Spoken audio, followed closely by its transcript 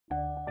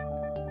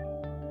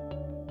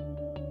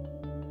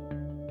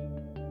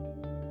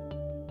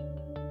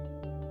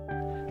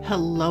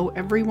Hello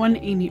everyone,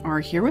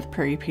 AmyR here with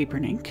Prairie Paper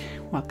and Ink.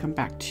 Welcome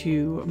back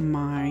to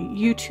my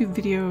YouTube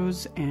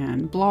videos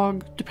and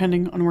blog,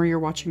 depending on where you're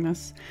watching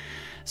this.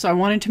 So I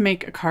wanted to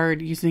make a card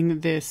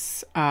using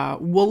this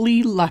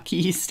Woolly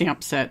Lucky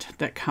stamp set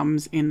that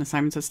comes in the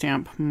Simon Says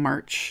Stamp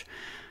March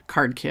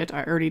card kit.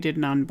 I already did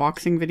an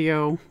unboxing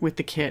video with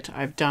the kit.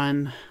 I've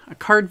done a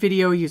card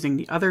video using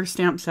the other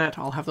stamp set.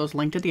 I'll have those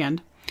linked at the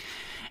end.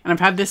 And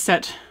I've had this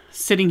set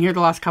sitting here the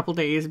last couple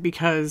days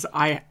because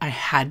I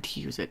had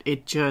to use it.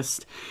 It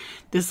just,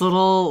 this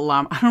little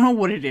llama, I don't know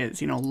what it is,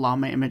 you know,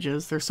 llama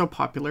images. They're so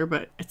popular,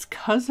 but it's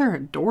because they're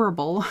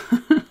adorable.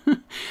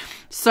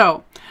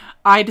 So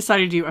I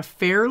decided to do a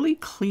fairly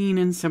clean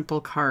and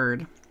simple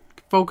card,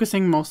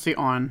 focusing mostly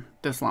on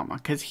this llama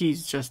because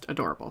he's just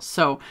adorable.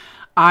 So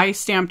I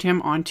stamped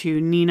him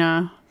onto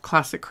Neenah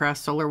Classic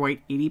Crest Solar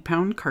White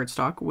 80-pound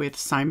cardstock with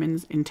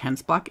Simon's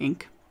Intense Black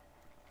ink.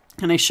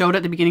 And I showed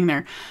at the beginning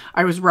there,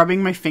 I was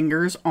rubbing my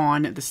fingers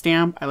on the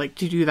stamp. I like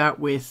to do that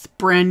with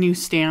brand new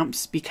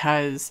stamps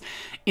because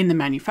in the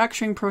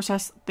manufacturing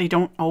process, they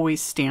don't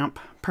always stamp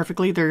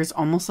perfectly. There's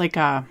almost like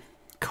a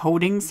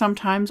coating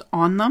sometimes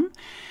on them.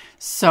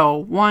 So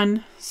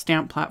one,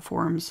 stamp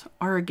platforms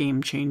are a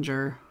game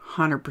changer,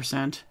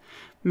 100%.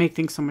 Make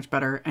things so much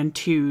better. And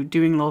two,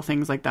 doing little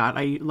things like that.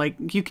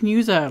 You can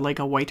use a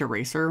white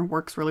eraser,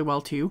 works really well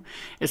too,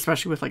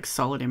 especially with like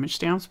solid image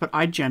stamps. But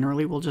I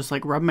generally will just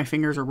like rub my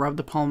fingers or rub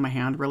the palm of my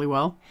hand really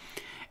well,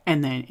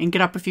 and then ink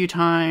it up a few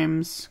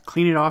times,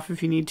 clean it off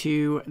if you need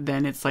to.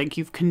 Then it's like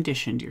you've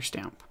conditioned your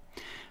stamp.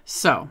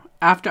 So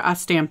after I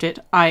stamped it,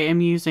 I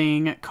am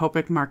using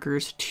Copic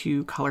Markers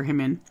to color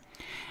him in.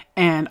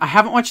 And I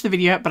haven't watched the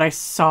video yet, but I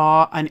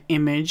saw an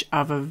image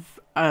of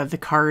the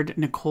card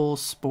Nicole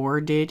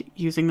Spohr did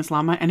using this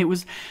llama, and it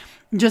was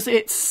just,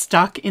 it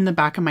stuck in the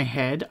back of my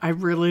head. I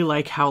really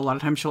like how a lot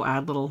of times she'll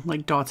add little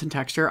like dots and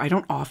texture. I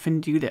don't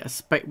often do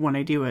this, but when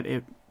I do it,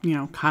 it, you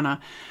know, kind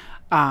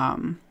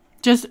of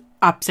just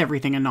ups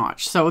everything a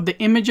notch. So the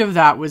image of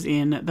that was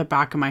in the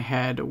back of my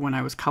head when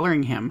I was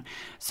coloring him.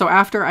 So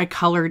after I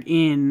colored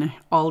in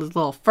all his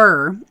little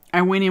fur,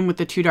 I went in with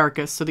the two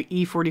darkest, so the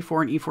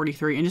E44 and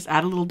E43, and just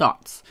added little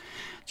dots,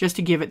 just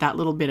to give it that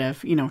little bit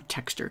of, you know,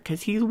 texture,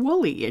 because he's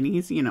woolly and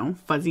he's, you know,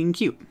 fuzzy and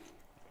cute.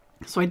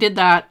 So I did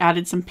that,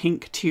 added some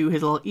pink to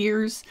his little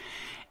ears,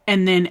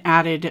 and then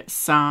added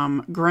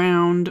some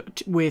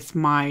ground with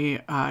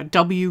my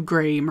W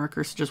gray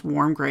marker, so just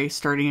warm gray,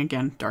 starting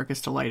again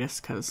darkest to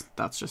lightest, because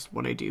that's just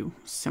what I do,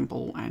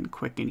 simple and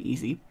quick and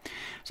easy.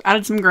 So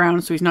added some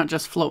ground so he's not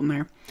just floating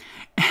there.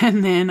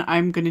 And then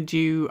I'm going to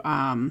do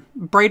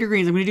brighter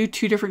greens. I'm going to do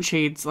two different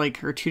shades,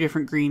 or two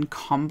different green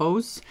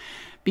combos,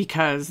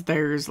 because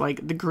there's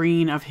like the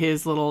green of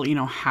his little, you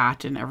know,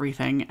 hat and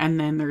everything. And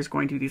then there's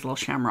going to be these little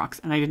shamrocks,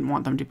 and I didn't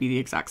want them to be the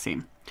exact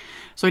same.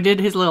 So I did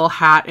his little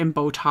hat and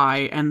bow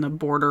tie and the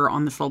border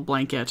on this little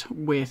blanket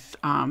with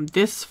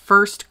this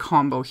first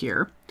combo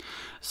here.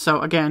 So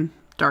again,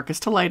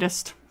 darkest to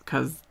lightest,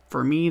 because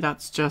for me,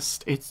 that's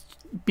just, it's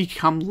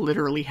become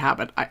literally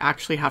habit. I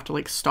actually have to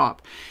like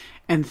stop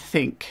and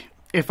think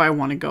if I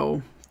want to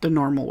go the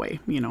normal way,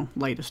 you know,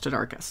 lightest to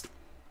darkest.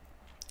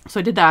 So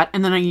I did that,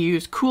 and then I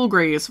used cool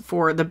grays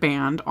for the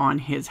band on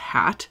his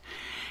hat.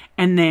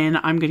 And then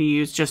I'm going to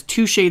use just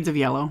two shades of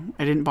yellow.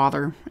 I didn't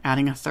bother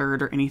adding a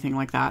third or anything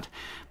like that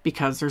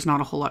because there's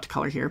not a whole lot to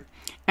color here.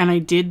 And I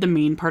did the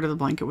main part of the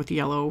blanket with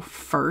yellow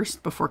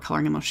first before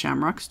coloring in those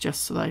shamrocks,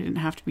 just so that I didn't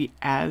have to be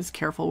as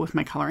careful with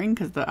my coloring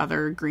because the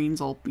other greens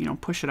will, you know,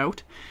 push it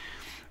out.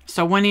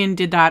 So went in,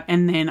 did that,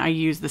 and then I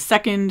used the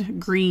second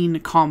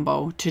green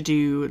combo to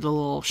do the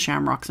little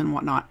shamrocks and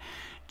whatnot,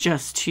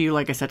 just to,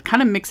 like I said,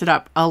 kind of mix it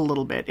up a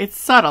little bit. It's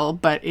subtle,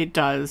 but it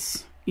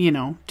does, you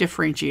know,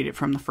 differentiate it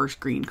from the first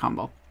green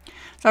combo.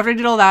 So after I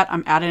did all that,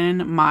 I'm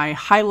adding my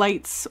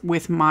highlights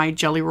with my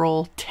Jelly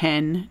Roll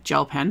 10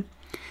 gel pen.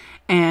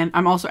 And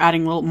I'm also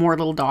adding more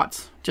little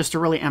dots just to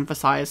really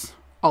emphasize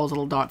all those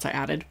little dots I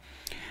added.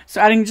 So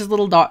adding just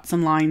little dots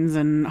and lines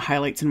and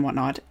highlights and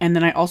whatnot. And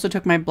then I also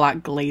took my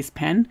black glaze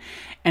pen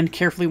and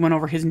carefully went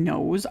over his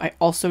nose. I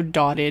also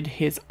dotted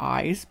his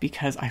eyes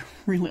because I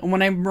really,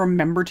 when I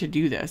remember to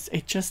do this,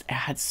 it just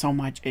adds so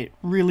much. It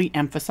really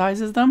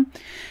emphasizes them,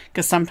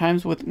 because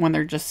sometimes when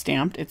they're just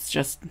stamped, it's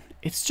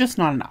just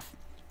not enough.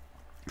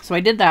 So I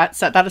did that,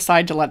 set that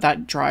aside to let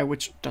that dry,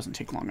 which doesn't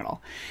take long at all.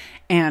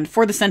 And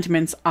for the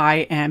sentiments,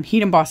 I am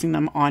heat embossing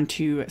them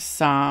onto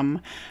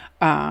some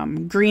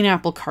green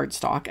apple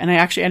cardstock, and I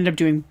actually ended up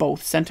doing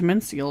both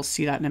sentiments. You'll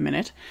see that in a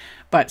minute,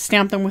 but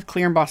stamp them with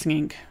clear embossing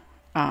ink,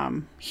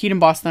 heat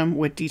emboss them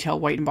with detail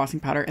white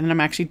embossing powder, and then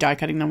I'm actually die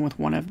cutting them with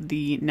one of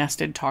the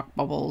Nested Talk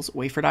Bubbles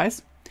wafer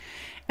dies.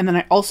 And then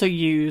I also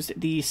used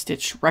the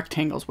Stitch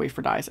Rectangles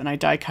wafer dies, and I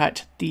die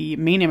cut the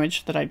main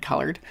image that I'd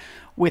colored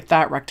with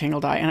that rectangle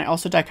die, and I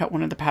also die cut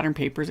one of the pattern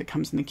papers that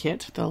comes in the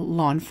kit, the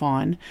Lawn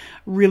Fawn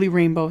Really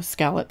Rainbow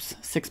Scallops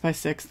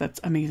 6x6.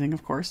 That's amazing,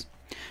 of course.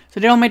 So I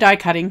did all my die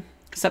cutting,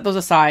 set those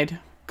aside,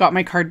 got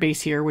my card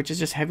base here, which is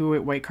just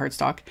heavyweight white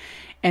cardstock,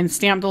 and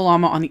stamped the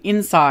llama on the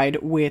inside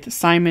with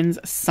Simon's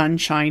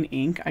Sunshine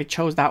ink. I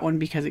chose that one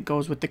because it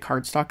goes with the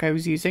cardstock I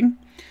was using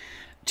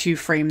to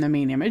frame the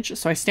main image.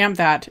 So I stamped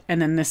that,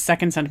 and then this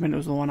second sentiment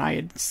was the one I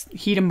had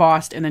heat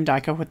embossed and then die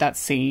cut with that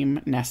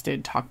same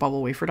nested talk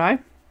bubble wafer die.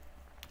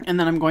 And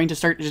then I'm going to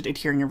start just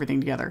adhering everything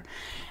together.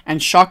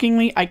 And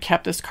shockingly, I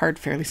kept this card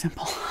fairly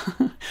simple.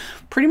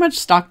 Pretty much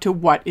stuck to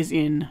what is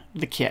in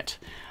the kit.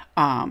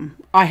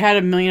 I had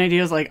a million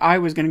ideas, like I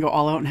was going to go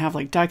all out and have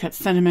like die cut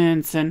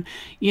sentiments and,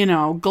 you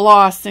know,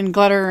 gloss and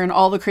glitter and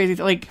all the crazy,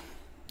 like,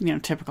 you know,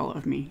 typical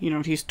of me, you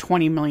know, to use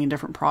 20 million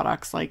different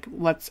products. Like,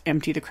 let's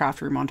empty the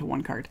craft room onto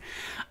one card.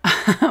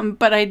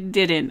 But I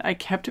didn't. I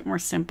kept it more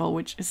simple,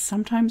 which is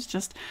sometimes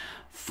just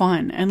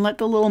fun, and let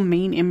the little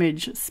main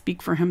image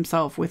speak for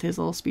himself with his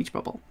little speech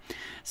bubble.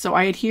 So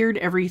I adhered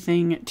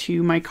everything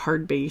to my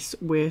card base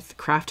with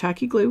craft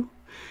tacky glue.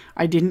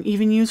 I didn't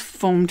even use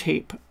foam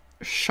tape.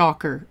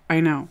 Shocker, I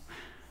know.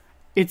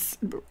 It's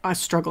a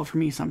struggle for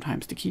me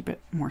sometimes to keep it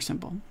more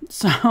simple.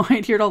 So I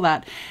adhered all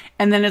that.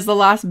 And then as the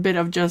last bit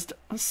of just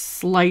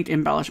slight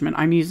embellishment,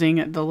 I'm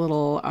using the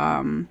little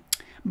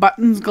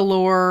buttons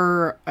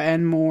galore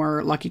and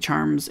more Lucky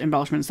Charms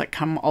embellishments that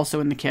come also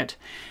in the kit.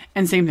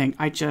 And same thing,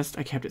 I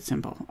kept it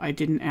simple. I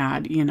didn't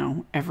add, you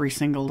know, every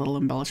single little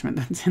embellishment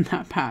that's in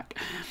that pack.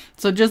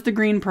 So just the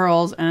green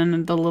pearls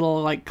and the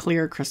little like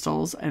clear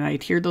crystals, and I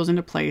adhered those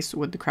into place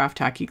with the craft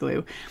tacky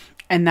glue.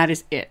 And that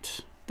is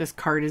it. This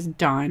card is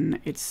done.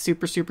 It's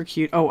super, super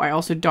cute. Oh, I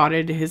also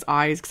dotted his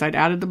eyes because I'd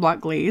added the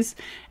black glaze.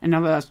 And now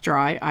that that's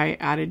dry, I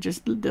added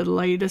just the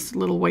lightest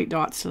little white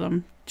dots to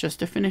them just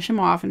to finish him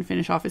off and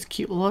finish off his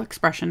cute little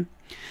expression.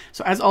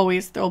 So as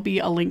always, there'll be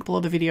a link below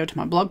the video to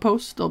my blog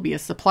post. There'll be a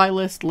supply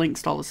list,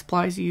 links to all the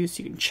supplies used,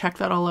 so you can check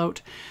that all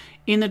out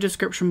in the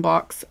description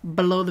box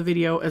below the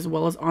video, as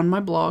well as on my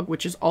blog,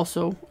 which is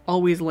also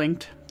always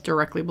linked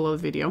directly below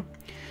the video.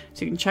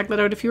 So you can check that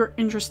out if you're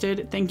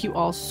interested. Thank you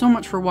all so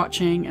much for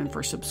watching and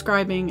for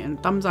subscribing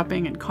and thumbs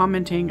upping and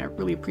commenting. I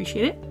really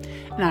appreciate it.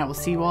 And I will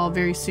see you all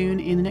very soon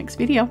in the next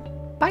video.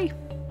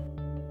 Bye!